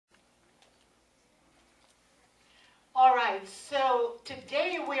right, so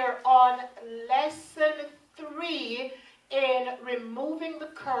today we're on lesson 3 in removing the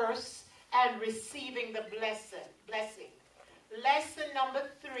curse and receiving the blessing. Lesson number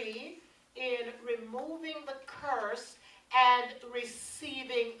 3 in removing the curse and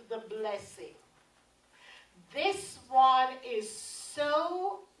receiving the blessing. This one is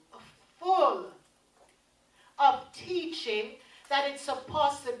so full of teaching that it's a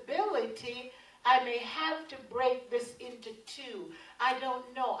possibility I may have to break this into 2. I don't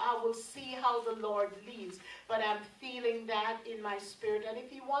know. I will see how the Lord leads. But I'm feeling that in my spirit. And if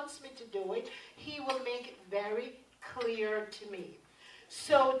he wants me to do it, he will make it very clear to me.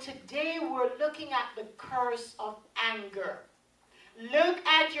 So today we're looking at the curse of anger. Look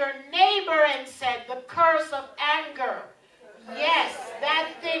at your neighbor and said, the curse of anger. Yes,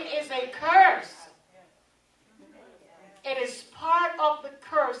 that thing is a curse. It is part of the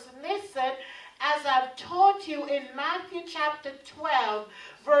curse. Listen, as I've taught you in Matthew chapter 12,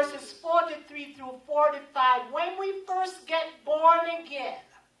 verses 43 through 45, when we first get born again,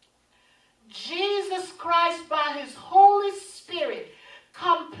 Jesus Christ, by his Holy Spirit,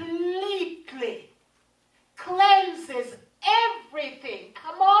 completely cleanses everything.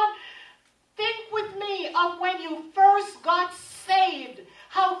 Come on, think with me of when you first got saved,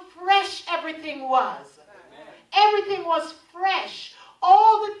 how fresh everything was. Everything was fresh.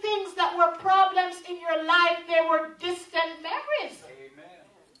 All the things that were problems in your life, they were distant memories. Amen.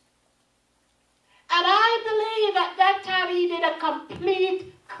 And I believe at that time he did a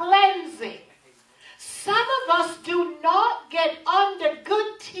complete cleansing. Some of us do not get under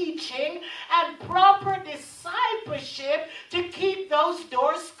good teaching and proper discipleship to keep those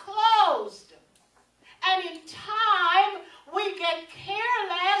doors closed. And in time, we get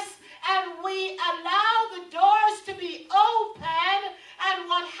careless and we allow the doors to be open. And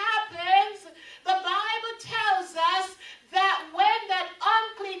what happens, the Bible tells us that when that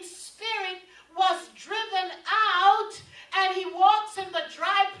unclean spirit was driven out and he walks in the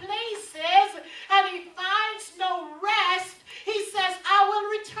dry places and he finds no rest, he says, I will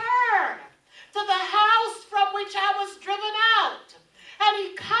return to the house from which I was driven out. And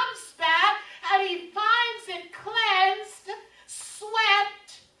he comes back and he finds it cleansed,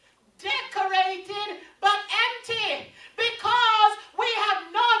 swept, decorated, but empty, because we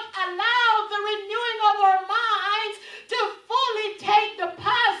have not allowed the renewing of our minds to fully take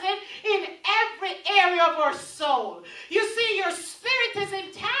deposit in every area of our soul. You see, your spirit is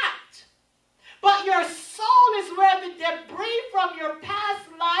intact, but your soul is where the debris from your past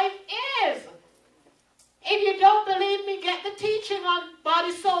life is. If you don't believe me, get the teaching on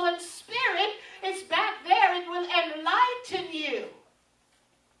body, soul, and spirit. It's back there. It will enlighten you.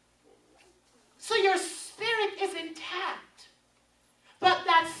 So your spirit is intact. But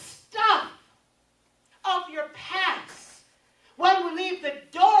that stuff of your past, when we leave the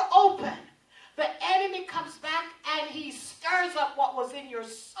door open, the enemy comes back and he stirs up what was in your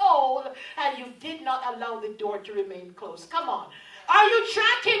soul, and you did not allow the door to remain closed. Come on. Are you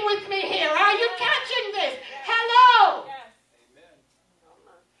tracking with me here? Are you catching this? Hello?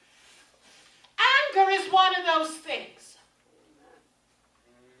 Anger is one of those things.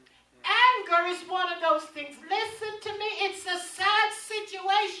 Anger is one of those things. Listen to me, it's a sad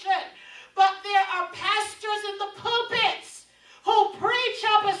situation. But there are pastors in the pulpits who preach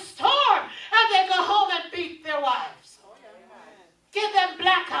up a storm and they go home and beat their wives. Give them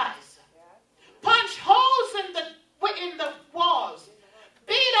black eyes. Punch holes in the walls.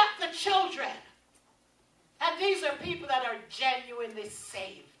 Beat up the children. And these are people that are genuinely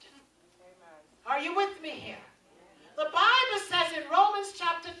saved. Are you with me here? The Bible says in Romans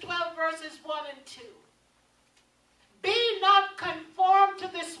chapter 12, verses 1 and 2, be not conformed to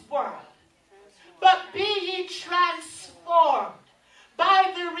this world, but be ye transformed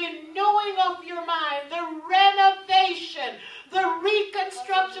by the renewing of your mind, the renovation, the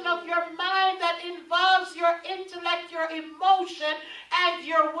reconstruction of your mind that involves your intellect, your emotion, and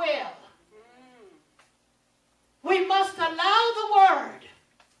your will. We must allow the Word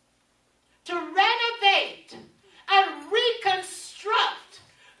to renovate and reconstruct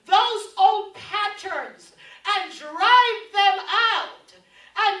those old patterns and drive them out.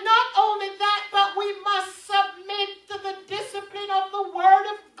 And not only that, but we must submit to the discipline of the Word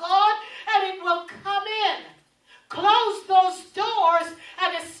of God, and it will come in. Close those doors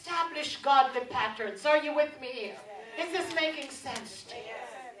and establish godly patterns. Are you with me here? Is this making sense to you?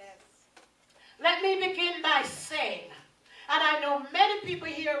 Let me begin by saying, and I know many people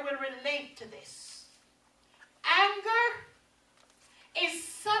here will relate to this, anger is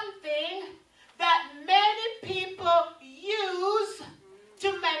something that many people use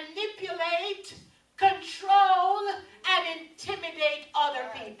to manipulate, control, and and intimidate other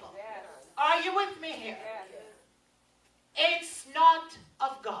people. Are you with me here? It's not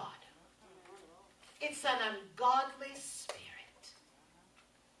of God. It's an ungodly spirit.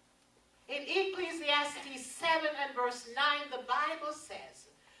 In Ecclesiastes 7 and verse 9, the Bible says,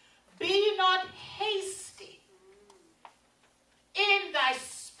 be not hasty in thy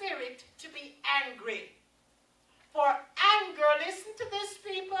spirit to be angry. For anger, listen to this,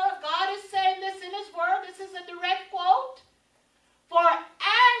 people. God is saying this in his word. This is a direct quote. For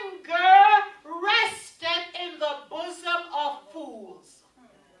anger rested in the bosom of fools.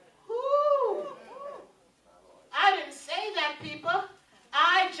 Whoo. I didn't say that, people.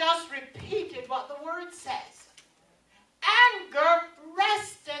 I just repeated what the word says. Anger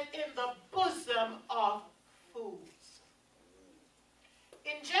rested in the bosom of fools.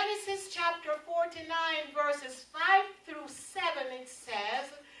 In Genesis chapter 49, verses 5 through 7, it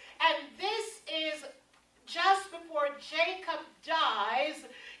says, and this is just before Jacob dies,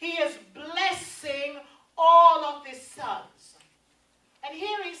 he is blessing all of his sons. And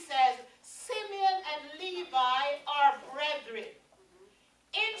here he says, Simeon and Levi are brethren.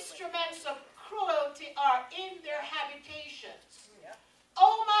 Instruments of cruelty are in their habitations.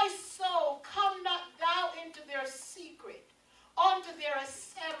 O my soul, come not thou into their secret, unto their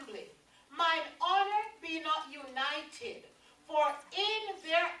assembly. Mine honor be not united. For in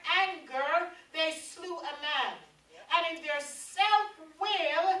their anger they slew a man, and in their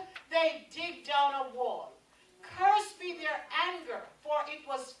self-will they dig down a wall. Cursed be their anger, for it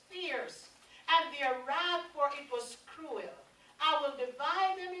was fierce, and their wrath, for it was cruel. I will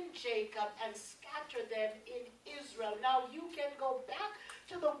divide them in Jacob and scatter them in Israel. Now you can go back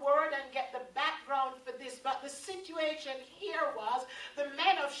to the word and get the background for this. But the situation here was the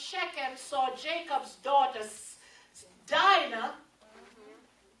men of Shechem saw Jacob's daughter Dinah,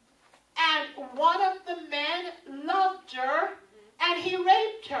 and one of the men loved her, and he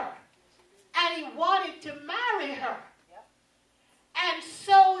raped her, and he wanted to marry her. And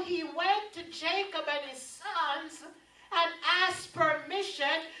so he went to Jacob and his sons and asked permission.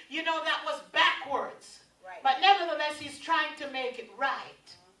 You know, that was backwards. Right. But nevertheless, he's trying to make it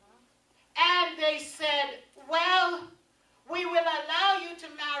right. And they said, well, we will allow you to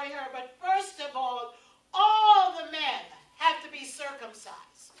marry her, but first of all the men have to be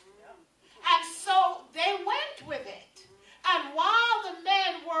circumcised. And so they went with it. And while the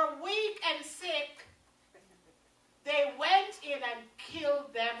men were weak and sick, they went in and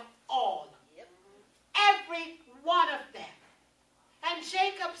killed them all. Every one of them. And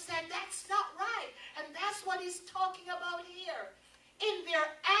Jacob said, that's not right. And that's what he's talking about here. In their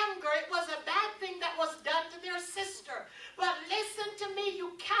anger, it was a bad thing that was done to their sister. But listen to me,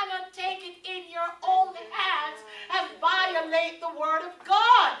 you cannot take it in your own hands and violate the word of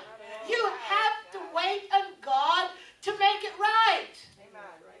God. You have to wait on God to make it right.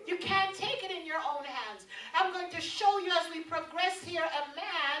 You can't take it in your own hands. I'm going to show you as we progress here a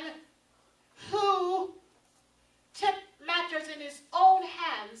man who took matters in his own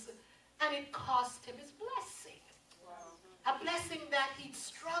hands, and it cost him his blessing. A blessing that he'd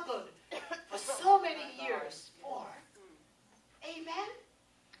struggled for so many years for. Amen?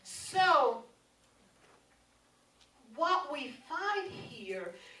 So, what we find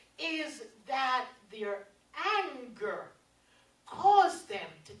here is that their anger caused them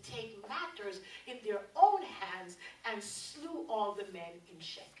to take matters in their own hands and slew all the men in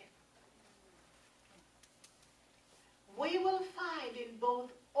Shechem. We will find in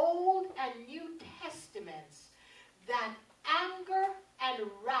both Old and New Testaments that anger and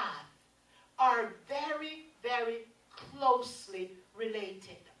wrath are very, very closely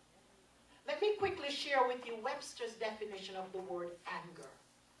related. Let me quickly share with you Webster's definition of the word anger.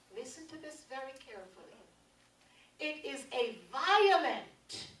 Listen to this very carefully. It is a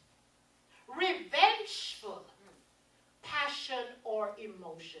violent, revengeful passion or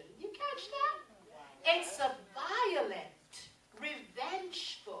emotion. You catch that? It's a violent,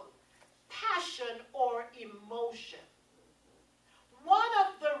 revengeful passion or emotion. One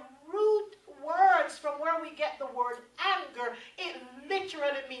of the root words from where we get the word anger, it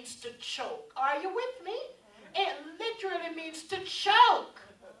literally means to choke. Are you with me? It literally means to choke.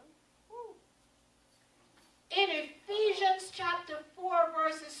 In Ephesians chapter 4,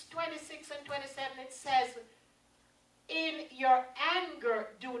 verses 26 and 27, it says, in your anger,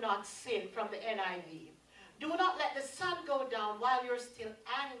 do not sin, from the NIV. Do not let the sun go down while you're still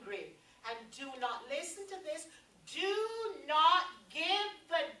angry. And do not, listen to this, do not give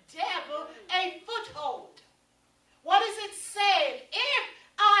the devil a foothold. What does it say? If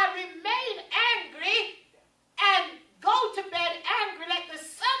I remain angry and go to bed angry, let the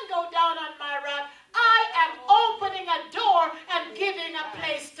sun go down on my wrath, I am opening a door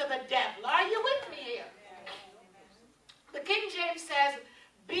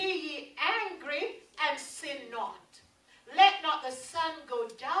sun go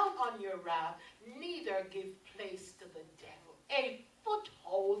down on your wrath, neither give place to the devil. A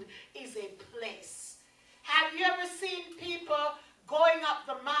foothold is a place. Have you ever seen people going up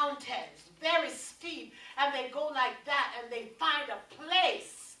the mountains, very steep, and they go like that, and they find a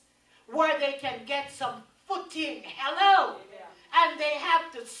place where they can get some footing? Hello? Yeah. And they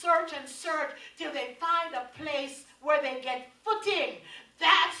have to search and search till they find a place where they get footing.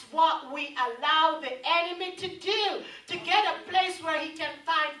 That's what we allow the enemy to do, to get a place where he can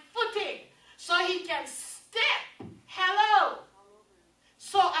find footing, so he can step. Hello?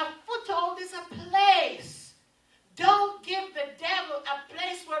 So a foothold is a place. Don't give the devil a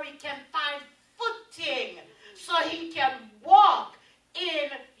place where he can find footing, so he can walk in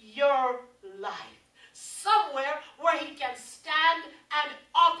your life. Somewhere where he can stand and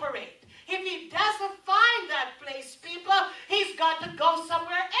operate. If he doesn't find that place, people, he's got to go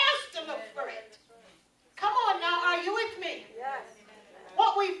somewhere else to look for it. Come on now, are you with me? Yes.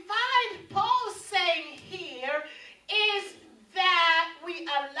 What we find Paul saying here is that we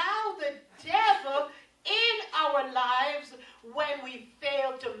allow the devil in our lives when we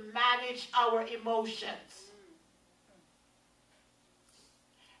fail to manage our emotions.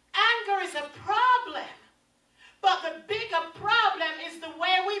 Anger is a problem. But the bigger problem is the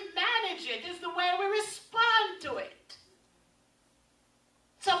way we manage it, is the way we respond to it.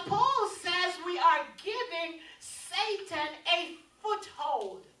 So Paul says we are giving Satan a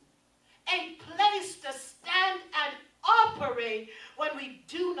foothold, a place to stand and operate when we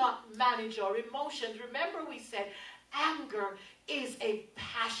do not manage our emotions. Remember, we said anger is a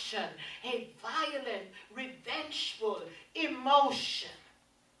passion, a violent, revengeful emotion.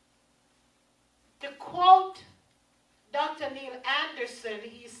 To quote Dr. Neil Anderson,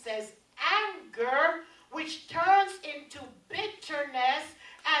 he says, anger, which turns into bitterness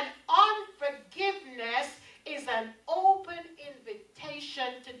and unforgiveness, is an open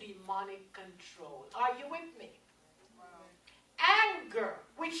invitation to demonic control. Are you with me? Anger,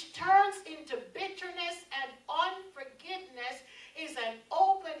 which turns into bitterness and unforgiveness, is an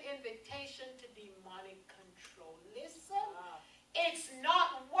open invitation to demonic control. Listen, it's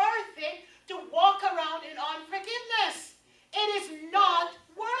not worth it to walk around in unforgiveness. It is not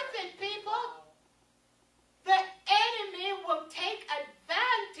worth it, people. The enemy will take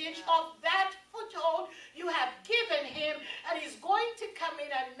advantage of that foothold you have given him, and he's going to come in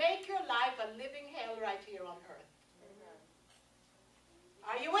and make your life a living hell right here on earth.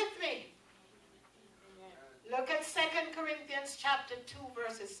 Are you with me? Look at 2 Corinthians chapter 2,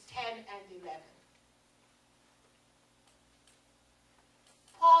 verses 10 and 11.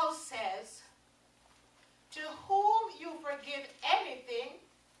 Paul says, to whom you forgive anything,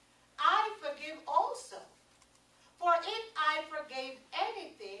 I forgive also. For if I forgave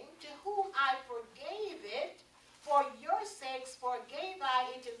anything, to whom I forgave it, for your sakes forgave I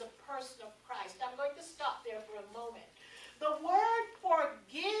it in the person of Christ. I'm going to stop there for a moment. The word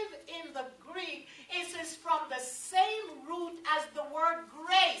forgive in the Greek is from the same root as the word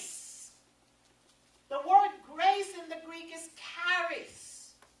grace. The word grace in the Greek is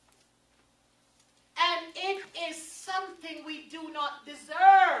charis. And it is something we do not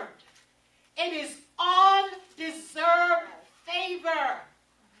deserve. It is undeserved favor.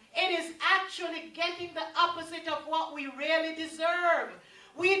 It is actually getting the opposite of what we really deserve.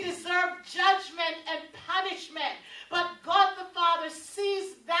 We deserve judgment and punishment. But God the Father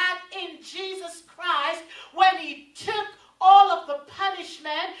sees that in Jesus Christ when he took all of the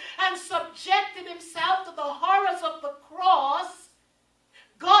punishment and subjected himself to the horrors of the cross.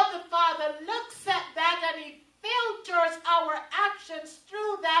 God the Father looks at that and he filters our actions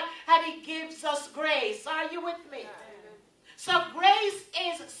through that and he gives us grace. Are you with me? So grace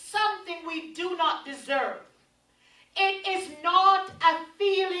is something we do not deserve. It is not a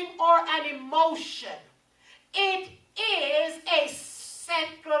feeling or an emotion. It is a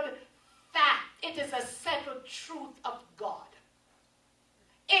settled fact. It is a settled truth of God.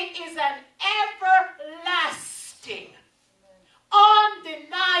 It is an everlasting,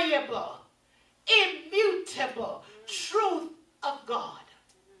 undeniable, immutable truth of God.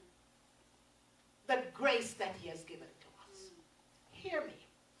 The grace that he has given to us. Hear me.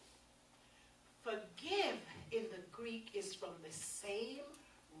 Forgive in the Greek is from the same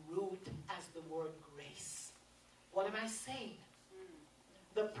root as the word grace. What am I saying?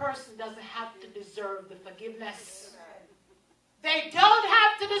 The person doesn't have to deserve the forgiveness. They don't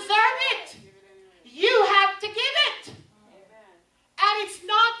have to deserve it. You have to give it. And it's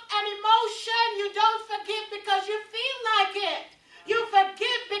not an emotion. You don't forgive because you feel like it. You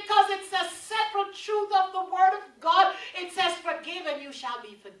forgive because it's a settled truth of the Word of God. It says, forgive and you shall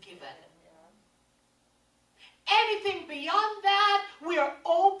be forgiven. Anything beyond that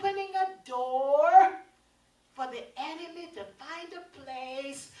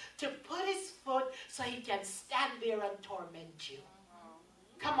he can stand there and torment you.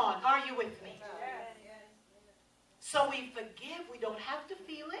 Come on, are you with me? So we forgive. We don't have to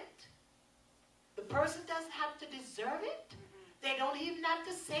feel it. The person doesn't have to deserve it. They don't even have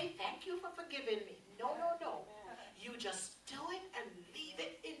to say, thank you for forgiving me. No, no, no. You just do it and leave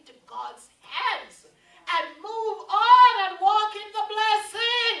it into God's hands. And move on and walk in the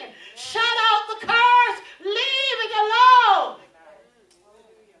blessing. Shut out the curse. Leave it alone.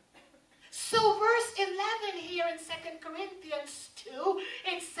 So verse 11 here in 2 Corinthians 2,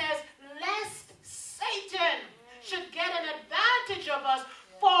 it says, lest Satan should get an advantage of us,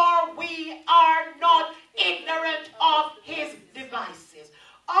 for we are not ignorant of his devices.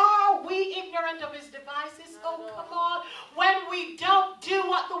 Are we ignorant of his devices? Oh, come on. When we don't do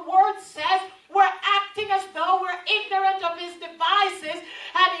what the word says, we're acting as though we're ignorant of his devices,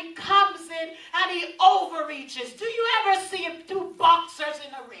 and he comes in and he overreaches. Do you ever see two boxers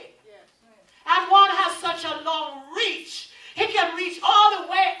in a ring? And one has such a long reach. He can reach all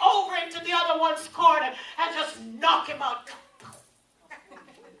the way over into the other one's corner and just knock him out.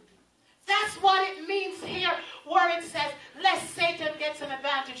 That's what it means here where it says, lest Satan gets an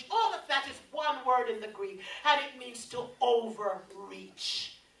advantage. All of that is one word in the Greek, and it means to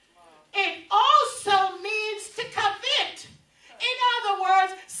overreach. It also means to covet. In other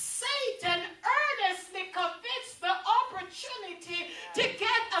words, Satan earnestly covets the opportunity to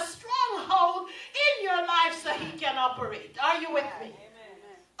get a stronghold in your life so he can operate. Are you with me?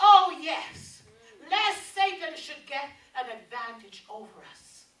 Oh, yes. Lest Satan should get an advantage over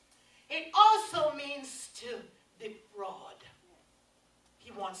us. It also means to defraud.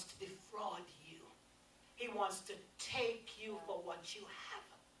 He wants to defraud you. He wants to take you for what you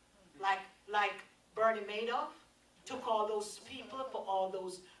have. Like Bernie Madoff took all those people for all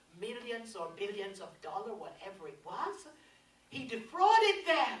those millions or billions of dollars, whatever it was. He defrauded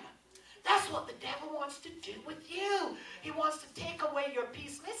them. That's what the devil wants to do with you. He wants to take away your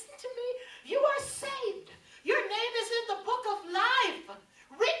peace. Listen to me. You are saved. Your name is in the book of life,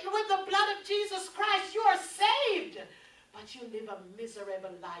 written with the blood of Jesus Christ. You are saved. But you live a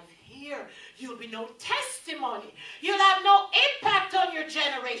miserable life here. You'll be no testimony. You'll have no impact on your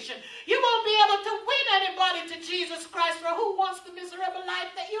generation. You won't be able to win anybody to Jesus Christ, for who wants the miserable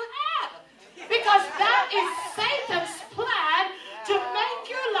life that you have? Because that is Satan's plan, to make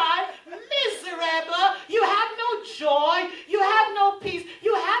your life miserable. You have no joy. You have no peace.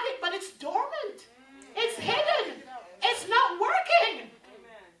 You have it, but it's dormant. It's hidden. It's not working.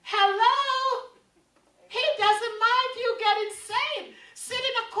 Hello? He doesn't mind you getting saved. Sit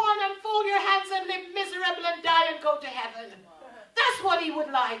in a corner and fold your hands and live miserable and die and go to heaven. That's what he would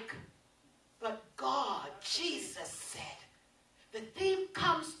like. But God, Jesus said, the thief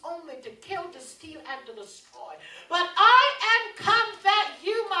comes only to kill, to steal, and to destroy. But I am come that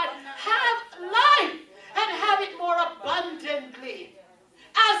you might have life and have it more abundantly.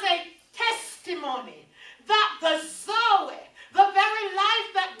 As a testimony that the Zoe, the very life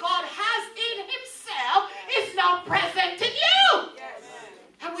that God has in himself, is now present in you. Yes.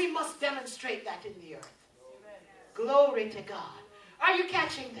 And we must demonstrate that in the earth. Amen. Glory to God. Are you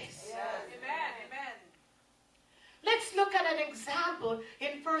catching this? Yes. Amen. Amen. Let's look at an example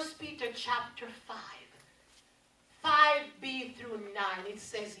in 1 Peter chapter 5. 5b through 9. It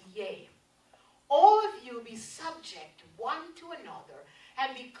says, yea, all of you be subject one to another,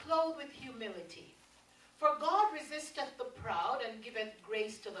 and be clothed with humility. For God resisteth the proud, and giveth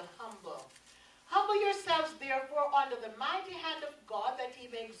grace to the humble. Humble yourselves therefore under the mighty hand of God, that he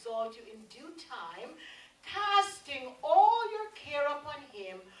may exalt you in due time, casting all your care upon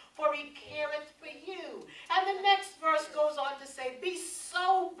him, for he careth for you. And the next verse goes on to say, be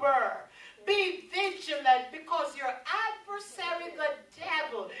sober, be vigilant, because your adversary the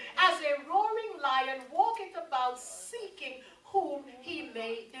devil, as a roaring lion, walketh about seeking whom he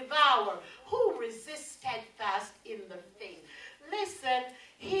may devour. Who resists steadfast in the faith? Listen,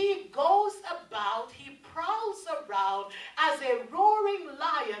 he goes about, he prowls around as a roaring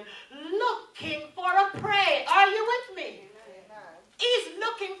lion, looking for a prey. Are you with me? Amen. He's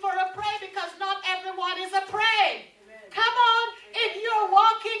looking for a prey, because not everyone is a prey. Amen. Come on, if you're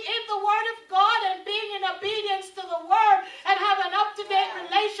walking in the Word of God and being in obedience to the Word and have an up-to-date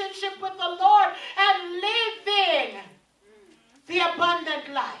relationship with the Lord and living the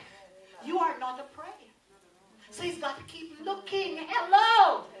abundant life, you are not a prey. So he's got to keep looking.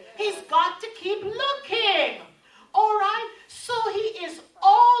 Hello. He's got to keep looking. All right. So he is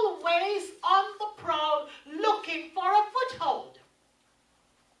always on the prowl, looking for a foothold.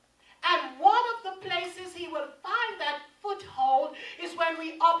 And one of the places he will find that foothold is when when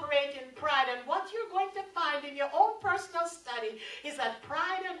we operate in pride. And what you're going to find in your own personal study is that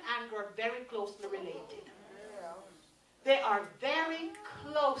pride and anger are very closely related. They are very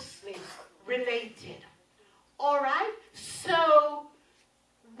closely related. All right? So,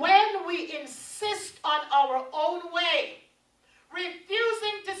 when we insist on our own way,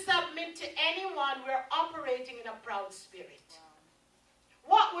 refusing to submit to anyone, we're operating in a proud spirit.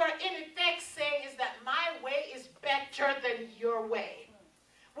 What we're in effect saying is that my way is better than your way.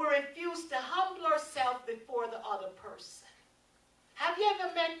 We refuse to humble ourselves before the other person. Have you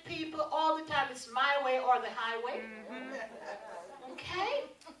ever met people all the time, it's my way or the highway? Okay?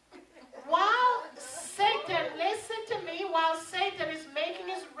 While Satan, listen to me, while Satan is making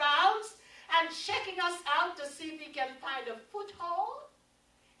his rounds and checking us out to see if he can find a foothold,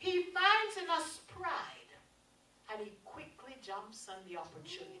 he finds in us pride, and he quickly jumps on the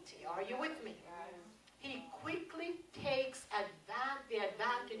opportunity. Are you with me? He quickly takes the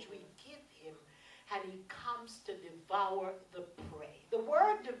advantage we give him, and he comes to devour the prey. The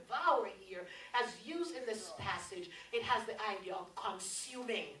word devour here, as used in this passage, it has the idea of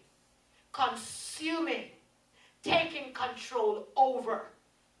consuming. Consuming. Taking control over.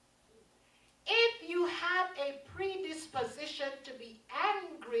 If you have a predisposition to be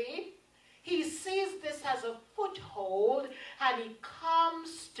angry, he sees this as a foothold, and he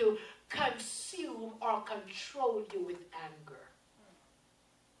comes to consume or control you with anger.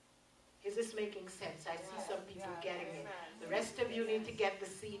 Is this making sense? I see some people getting it. The rest of you need to get the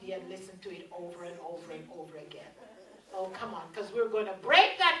CD and listen to it over and over and over again. Oh, come on, because we're going to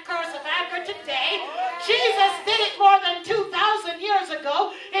break that curse of anger today. Jesus did it more than 2,000 years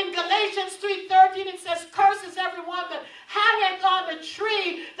ago. In Galatians 3:13, it says, curses everyone that hangeth on the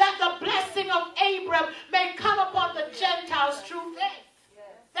tree, that the blessing of Abram may come upon the Gentiles through faith.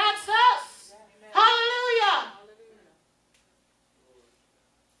 That's us. Hallelujah.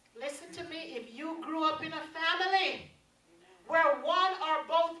 Listen to me. If you grew up in a family where one or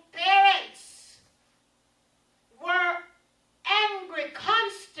both parents were angry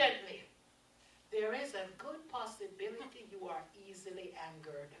constantly, there is a good possibility you are easily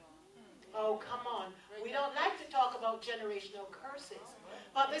angered. Oh, come on. We don't like to talk about generational curses.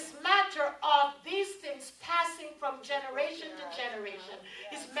 But this matter of these things passing from generation to generation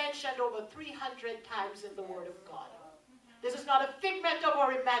is mentioned over 300 times in the Word of God. This is not a figment of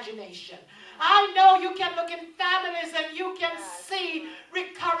our imagination. I know you can look in families and you can see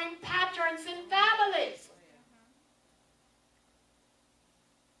recurring patterns in families.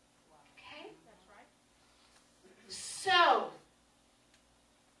 Okay? So,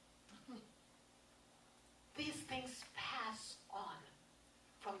 these things pass on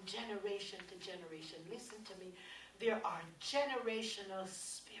from generation to generation. Listen to me. There are generational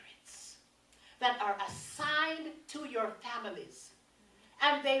spirits that are assigned to your families.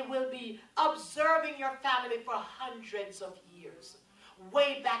 And they will be observing your family for hundreds of years.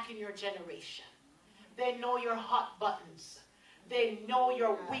 Way back in your generation. They know your hot buttons. They know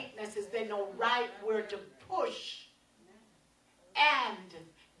your weaknesses. They know right where to push and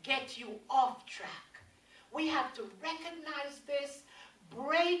get you off track. We have to recognize this,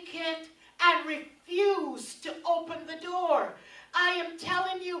 break it, and refuse to open the door. I am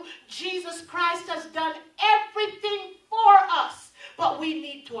telling you, Jesus Christ has done everything for us, but we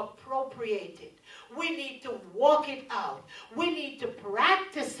need to appropriate it. We need to walk it out. We need to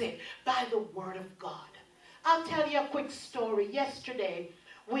practice it by the Word of God. I'll tell you a quick story. Yesterday,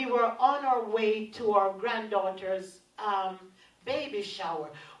 we were on our way to our granddaughter's baby shower.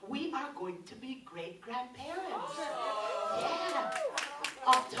 We are going to be great-grandparents. Yeah.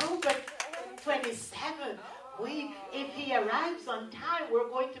 October 27th. If he arrives on time, we're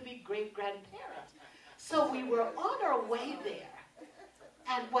going to be great-grandparents. So we were on our way there.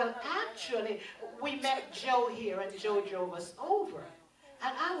 And, well, actually, we met Joe here, and Joe drove us over.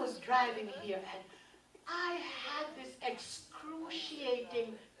 And I was driving here, and I had this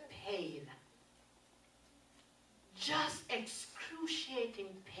excruciating pain. Just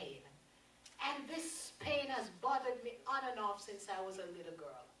excruciating pain. And this pain has bothered me on and off since I was a little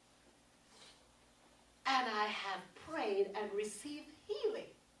girl. And I have prayed and received healing.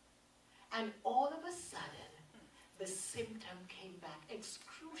 And all of a sudden, the symptom came back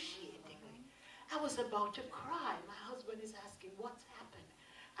excruciatingly. I was about to cry. My husband is asking, what's happened?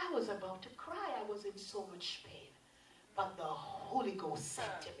 I was about to cry. I was in so much pain. But the Holy Ghost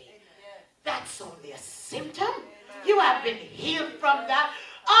said to me, that's only a symptom. You have been healed from that.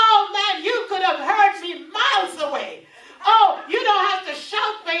 Oh, man, you could have heard me miles away. Oh, you don't have to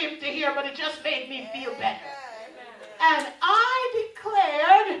shout for him to hear, but it just made me feel better. And I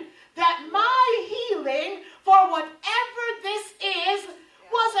declared that my healing for whatever this is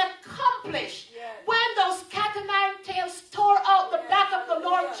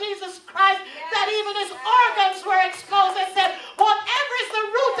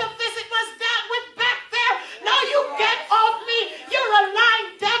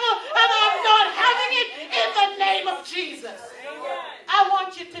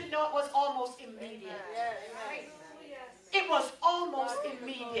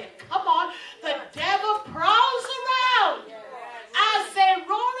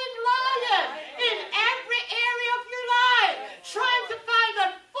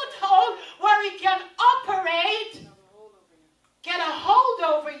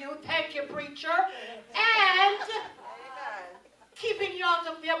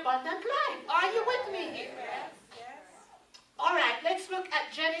abundant life. Are you with me here? All right, let's look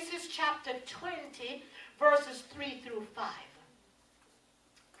at Genesis chapter 20, verses 3 through 5.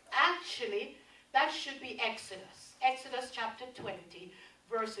 Actually, that should be Exodus. Exodus chapter 20,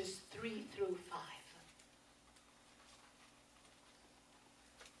 verses 3 through 5.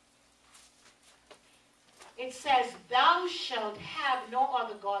 It says, "Thou shalt have no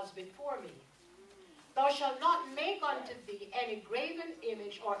other gods before me. Thou shalt not make unto thee any graven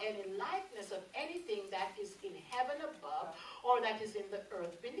image or any likeness of anything that is in heaven above, or that is in the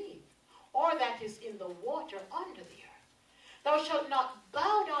earth beneath, or that is in the water under the earth. Thou shalt not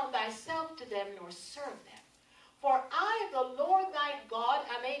bow down thyself to them, nor serve them. For I, the Lord thy God,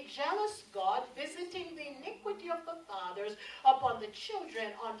 am a jealous God, visiting the iniquity of the fathers upon the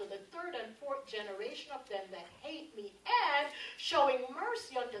children unto the third and fourth generation of them that hate me, and showing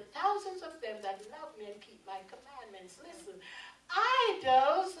mercy unto thousands of them that love me and keep my commandments." Listen,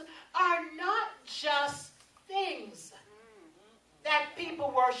 idols are not just things that people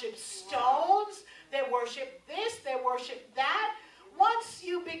worship. Stones, they worship this, they worship that. Once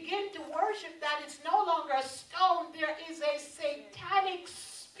you begin to worship that, it's no longer a stone. There is a satanic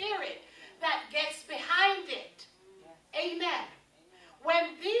spirit that gets behind it. Amen.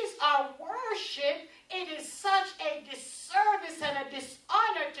 When these are worshipped, it is such a disservice and a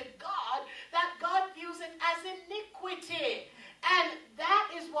dishonor to God that God views it as iniquity. And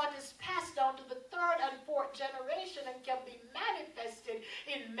that is what is passed down to the third and fourth generation and can be manifested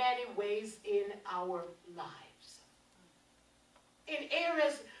in many ways in our lives. In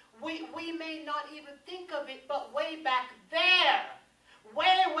areas we may not even think of it, but way back there,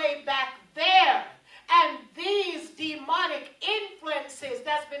 way back there, and these demonic influences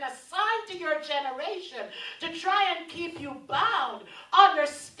that's been assigned to your generation to try and keep you bound,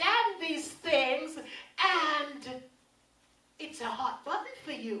 understand these things, and it's a hot button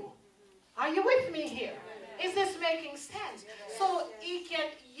for you. Are you with me here? Is this making sense? So he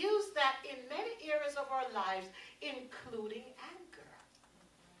can use that in many areas of our lives, including anger.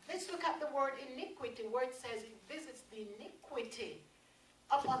 Let's look at the word iniquity, where it says it visits the iniquity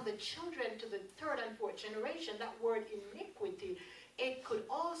upon the children to the third and fourth generation. That word iniquity, it could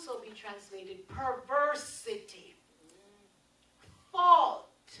also be translated perversity,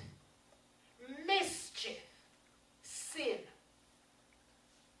 fault, mischief, sin.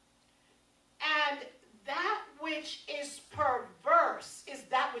 And that which is perverse is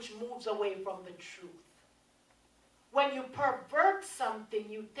that which moves away from the truth. When you pervert something,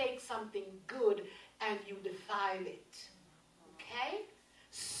 you take something good and you defile it. Okay?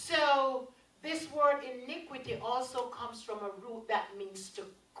 So this word iniquity also comes from a root that means to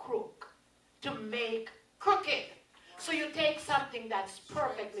crook, to make crooked. So you take something that's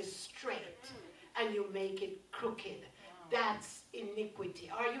perfectly straight and you make it crooked. That's iniquity.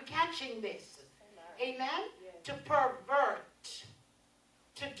 Are you catching this? Amen? To pervert,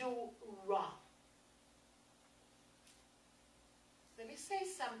 to do wrong. Let me say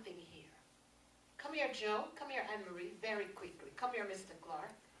something here. Come here, Joe. Come here, Anne-Marie, very quickly. Come here, Mr.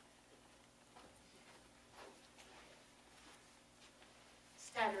 Clarke.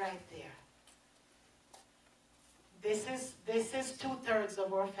 Stand right there. This is 2/3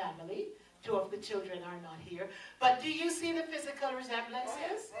 of our family. 2 of the children are not here. But do you see the physical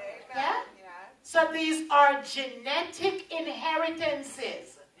resemblances? Yeah? So these are genetic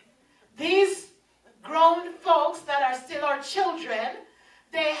inheritances. These grown folks that are still our children,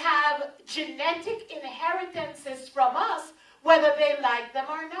 they have genetic inheritances from us, whether they like them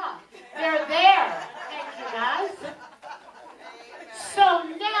or not. They're there. Thank you, guys. So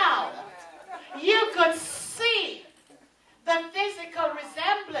now, you could see the physical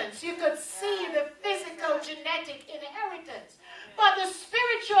resemblance. You could see the physical genetic inheritance. But the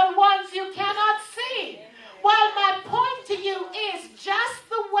spiritual ones you cannot see. Well, my point to you is just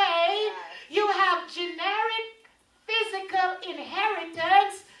the way you have generic physical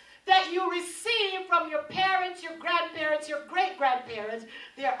inheritance that you receive from your parents, your grandparents, your great-grandparents,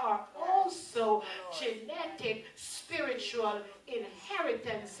 there are also genetic spiritual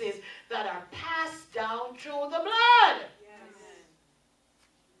inheritances that are passed down through the blood.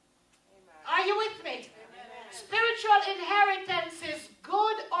 Are you with me? Spiritual inheritances,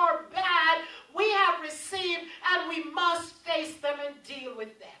 good or bad, we have received, and we must face them and deal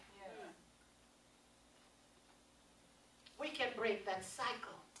with them. We can break that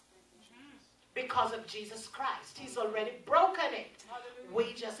cycle because of Jesus Christ. He's already broken it.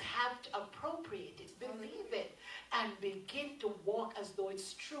 We just have to appropriate it, believe it, and begin to walk as though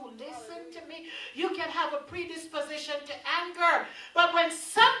it's true. Listen to me. You can have a predisposition to anger, but when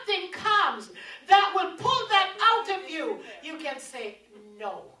something comes that will pull that out of you, you can say,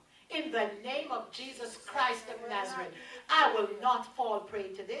 no. In the name of Jesus Christ of Nazareth, I will not fall prey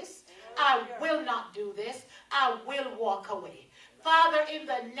to this. I will not do this. I will walk away. Father, in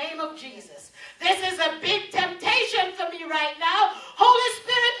the name of Jesus, this is a big temptation for me right now. Holy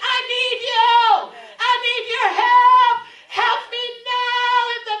Spirit, I need you. I need your help. Help me now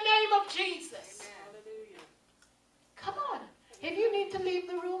in the name of Jesus. Come on. If you need to leave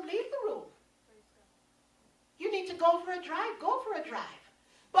the room, leave the room. You need to go for a drive, go for a drive.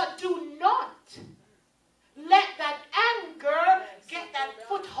 But do not let that anger get that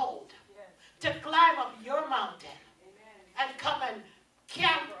foothold to climb up your mountain and come and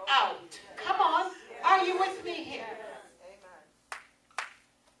camp out. Come on. Are you with me here?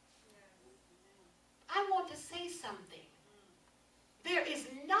 I want to say something. There is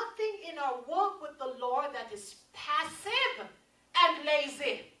nothing in our walk with the Lord that is passive and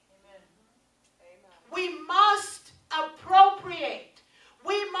lazy. We must appropriate.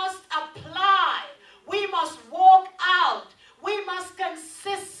 We must apply. We must walk out. We must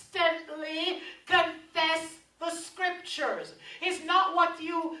consistently confess the scriptures. It's not what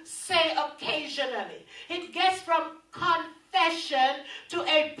you say occasionally. It gets from confession to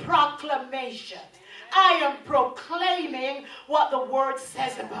a proclamation. I am proclaiming what the word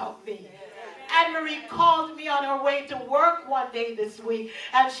says about me. Anne-Marie called me on her way to work one day this week,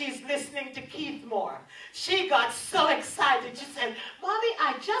 and she's listening to Keith Moore. She got so excited. She said, Mommy,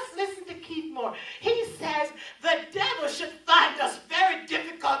 I just listened to Keith Moore. He says the devil should find us very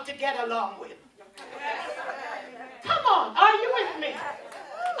difficult to get along with. Come on, are you with me?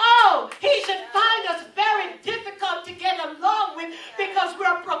 Oh, he should find us very difficult to get along with because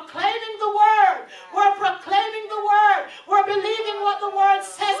we're proclaiming the word. We're proclaiming the word. We're believing what the word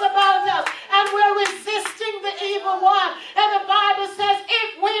says about us. And we're resisting the evil one. And the Bible says if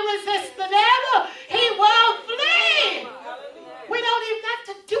we resist the devil, he will flee. We don't even have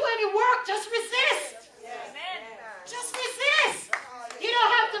to do any work. Just resist. Just resist. You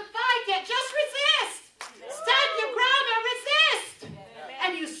don't have to fight yet. Just resist. Stand your ground and resist.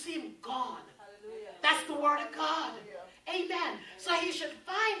 And you see him gone. That's the word of God. Amen. So he should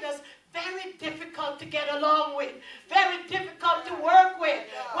find us very difficult to get along with. Very difficult to work with.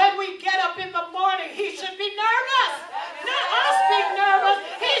 When we get up in the morning, he should be nervous. Not us being nervous.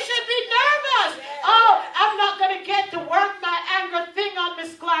 He should be nervous. Oh, I'm not going to get to work my anger thing on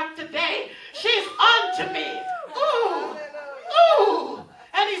Miss Clarke today. She's on to me. Ooh. Ooh.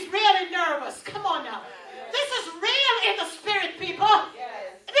 And he's really nervous. Come on now. This is real in the spirit, people.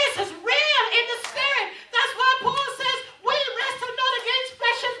 This is real in the spirit. That's why Paul says we wrestle not against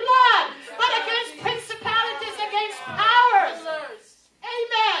flesh and blood, but against principalities, against powers.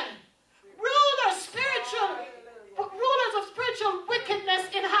 Amen. Rulers of spiritual wickedness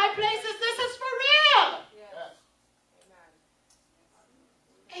in high places. This is for real.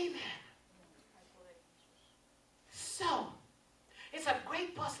 Amen. So, it's a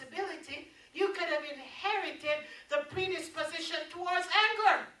great possibility you could have inherited the predisposition towards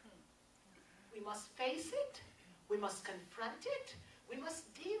anger. We must face it. We must confront it. We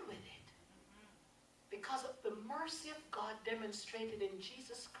must deal with it. Because of the mercy of God demonstrated in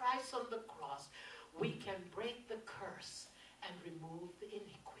Jesus Christ on the cross, we can break the curse and remove the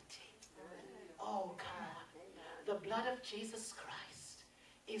iniquity. Oh, come on. The blood of Jesus Christ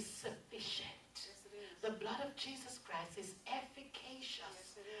is sufficient. The blood of Jesus Christ is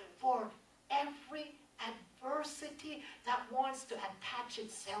efficacious for every adversity that wants to attach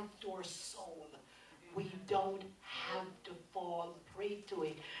itself to our soul. We don't have to fall prey to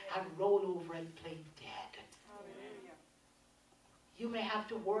it and roll over and play dead. You may have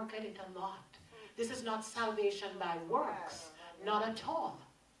to work at it a lot. This is not salvation by works. Not at all.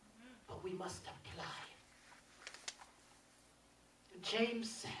 But we must apply. James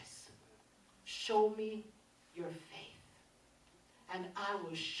says, show me your faith, and I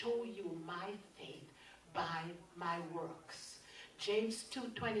will show you my faith by my works. James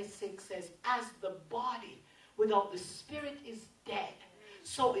 2:26 says, as the body without the spirit is dead,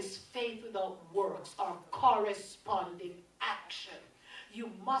 so is faith without works or corresponding action. You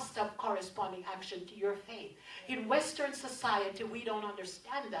must have corresponding action to your faith. In Western society, we don't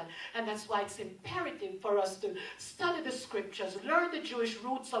understand that. And that's why it's imperative for us to study the scriptures, learn the Jewish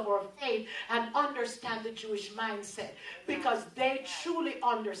roots of our faith, and understand the Jewish mindset. Because they truly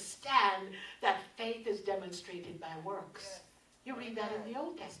understand that faith is demonstrated by works. You read that in the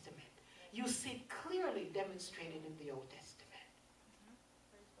Old Testament. You see it clearly demonstrated in the Old Testament.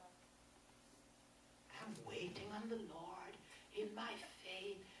 I'm waiting on the Lord in my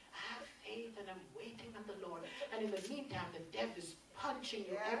faith. I have faith and I'm waiting on the Lord. And in the meantime, the devil is punching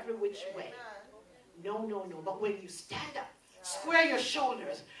you every which way. No, no, no. But when you stand up, square your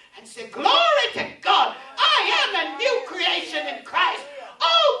shoulders and say, glory to God, I am a new creation in Christ.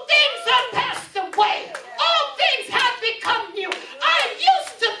 All things are passed away. All things have become new. I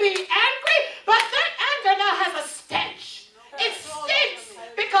used to be angry, but that anger now has a stench. It stinks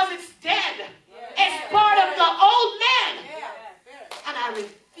because it's dead. It's part of the old man. And I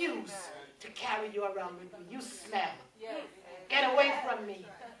refuse to carry you around with me. You smell. Get away from me.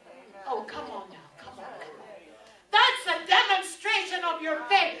 Oh, come on now. Come on. That's a demonstration of your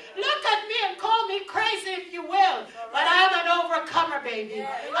faith. Look at me and call me crazy if you will. But I'm an overcomer, baby.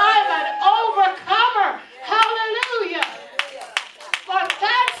 I'm an overcomer. Hallelujah. For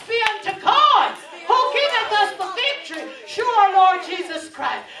thanks be unto God who giveth us the victory. Sure, Lord Jesus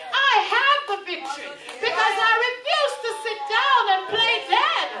Christ. I have the victory because I refuse to sit down and play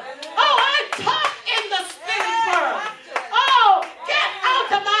dead. Oh, I talk in the spirit world. Oh, get out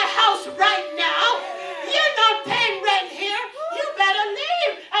of my house right now. You're not paying rent here. You better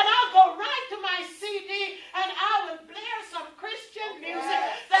leave. And I'll go right to my CD and I will blare some Christian music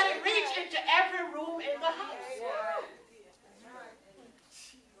that it reach into every room in the house.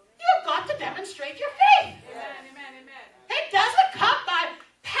 You've got to demonstrate your faith. It doesn't come by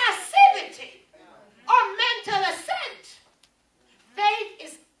passivity or mental assent. Faith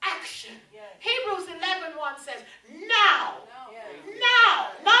is action. Hebrews 11:1 says, now. Now.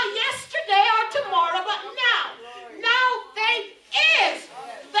 Not yesterday or tomorrow, but now. Now faith is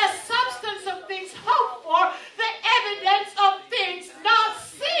the substance of things hoped for, the evidence of things not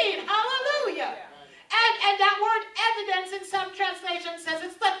seen. Hallelujah. And that word evidence in some translations says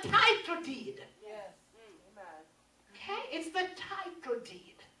it's the title deed. Okay? It's the title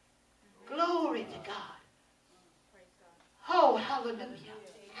deed. Glory to God. Oh, hallelujah.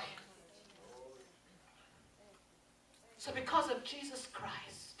 So because of Jesus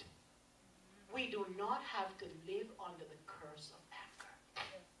Christ, we do not have to live under the curse of anger.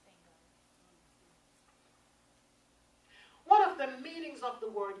 One of the meanings of the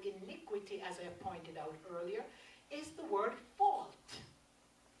word iniquity, as I pointed out earlier, is the word fault.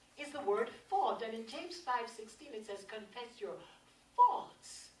 Is the word fault. And in James 5:16 it says, confess your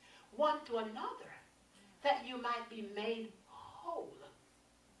faults one to another, that you might be made whole.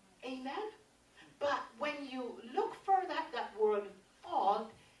 Amen? But when you look further at that word fault,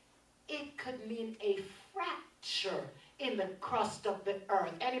 it could mean a fracture in the crust of the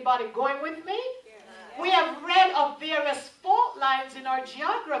earth. Anybody going with me? We have read of various fault lines in our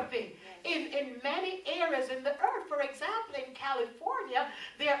geography in many areas in the earth. For example, in California,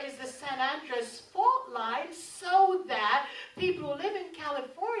 there is the San Andreas fault line, so that people who live in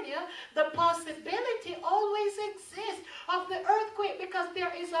California, the possibility always exists of the earthquake because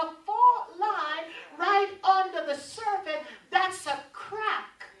there is a fault line right under the surface. That's a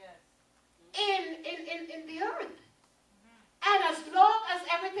crack in the earth. And as long as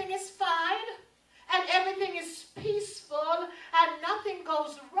everything is fine, and everything is peaceful, and nothing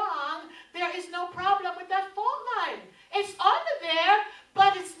goes wrong, there is no problem with that fault line. It's under there,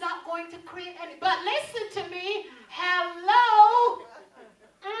 but it's not going to create any. But listen to me. Hello.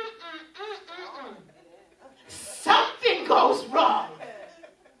 Something goes wrong.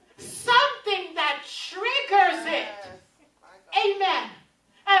 Something that triggers it. Amen.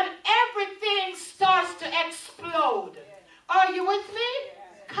 And everything starts to explode. Are you with me?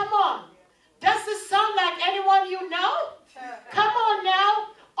 Come on. Does this sound like anyone you know? Come on now.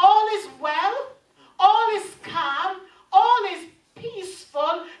 All is well. All is calm. All is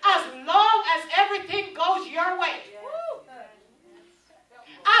peaceful as long as everything goes your way.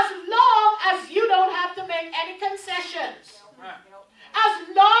 As long as you don't have to make any concessions.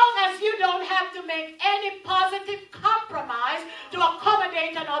 As long as you don't have to make any positive compromise to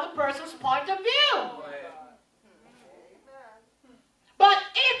accommodate another person's point of view. But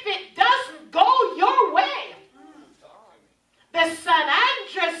if it doesn't go your way, the San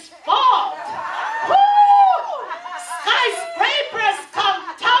Andreas fault, skyscrapers come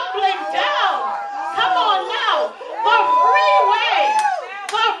tumbling down. Come on now. The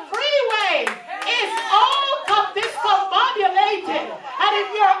freeway is all discombobulated. And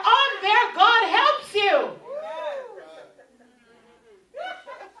if you're on there, God helps you.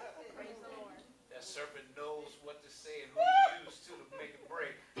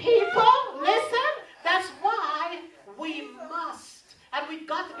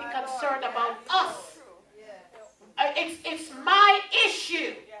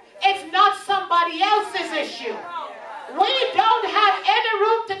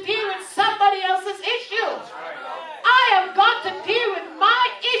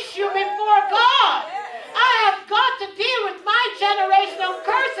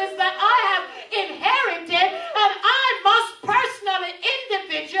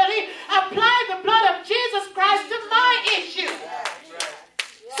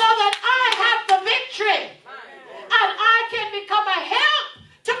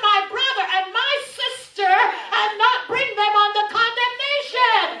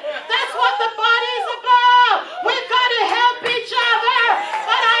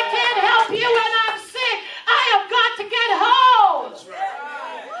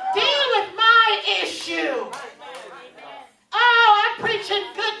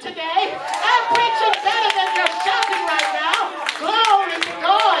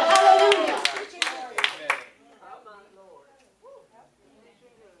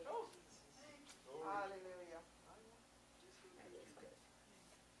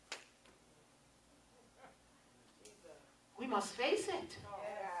 must face it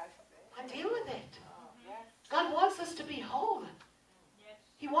and deal with it. God wants us to be whole.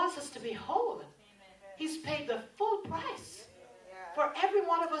 He wants us to be whole. He's paid the full price for every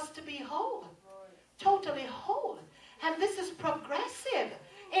one of us to be whole. Totally whole. And this is progressive.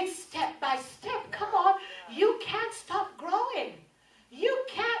 It's step by step. Come on. You can't stop growing. You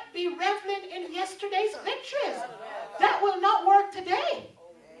can't be reveling in yesterday's victories. That will not work today.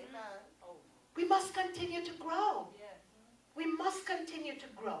 We must continue to grow. We must continue to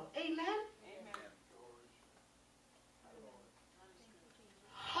grow. Amen?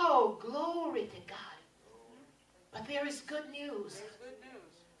 Oh, glory to God. But there is good news.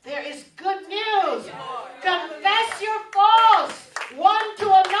 There is good news. Confess your faults one to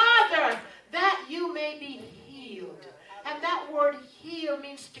another that you may be healed. And that word heal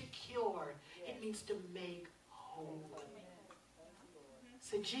means to cure. It means to make whole.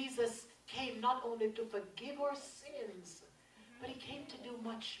 So Jesus came not only to forgive our sins, but he came to do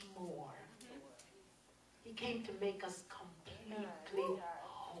much more. He came to make us completely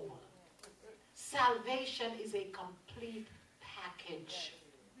whole. Salvation is a complete package.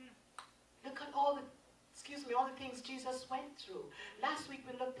 Look at all the things Jesus went through. Last week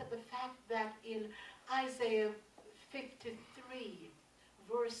we looked at the fact that in Isaiah 53,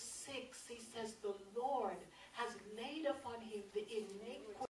 verse 6, he